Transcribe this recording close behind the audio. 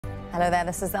Hello there,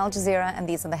 this is Al Jazeera and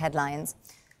these are the headlines.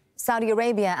 Saudi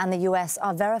Arabia and the US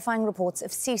are verifying reports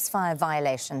of ceasefire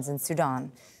violations in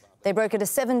Sudan. They brokered a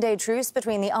 7-day truce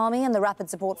between the army and the Rapid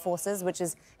Support Forces, which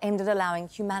is aimed at allowing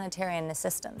humanitarian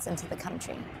assistance into the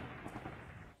country.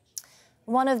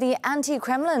 One of the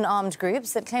anti-Kremlin armed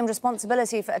groups that claimed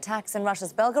responsibility for attacks in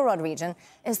Russia's Belgorod region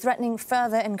is threatening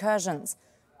further incursions.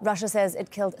 Russia says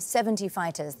it killed 70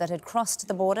 fighters that had crossed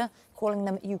the border, calling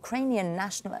them Ukrainian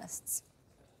nationalists.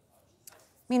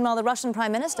 Meanwhile, the Russian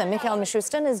Prime Minister, Mikhail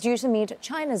Mishustin, is due to meet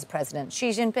China's President,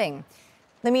 Xi Jinping.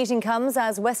 The meeting comes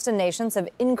as Western nations have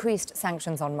increased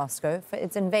sanctions on Moscow for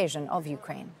its invasion of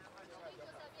Ukraine.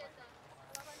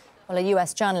 Well, a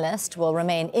US journalist will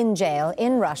remain in jail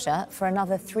in Russia for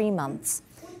another 3 months.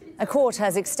 A court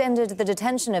has extended the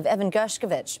detention of Evan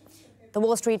Gershkovich. The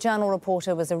Wall Street Journal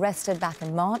reporter was arrested back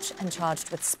in March and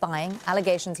charged with spying,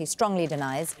 allegations he strongly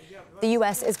denies. The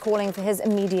US is calling for his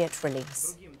immediate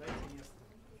release.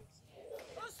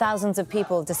 Thousands of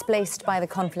people displaced by the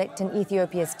conflict in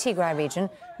Ethiopia's Tigray region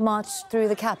marched through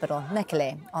the capital,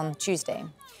 Mekelle, on Tuesday.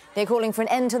 They're calling for an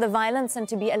end to the violence and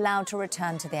to be allowed to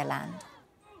return to their land.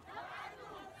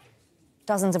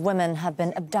 Dozens of women have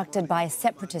been abducted by a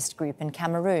separatist group in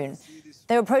Cameroon.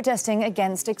 They were protesting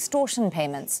against extortion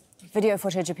payments. Video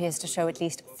footage appears to show at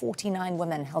least 49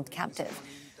 women held captive.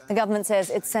 The government says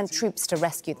it sent troops to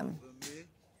rescue them.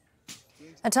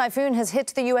 A typhoon has hit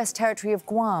the US territory of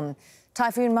Guam.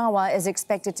 Typhoon Mawar is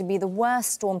expected to be the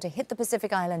worst storm to hit the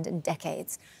Pacific island in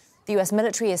decades. The US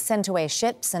military has sent away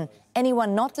ships, and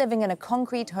anyone not living in a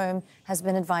concrete home has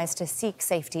been advised to seek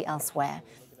safety elsewhere.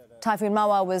 Typhoon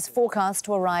Mawar was forecast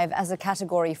to arrive as a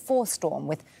Category 4 storm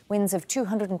with winds of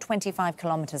 225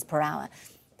 kilometers per hour.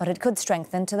 But it could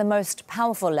strengthen to the most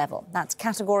powerful level. That's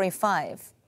Category 5.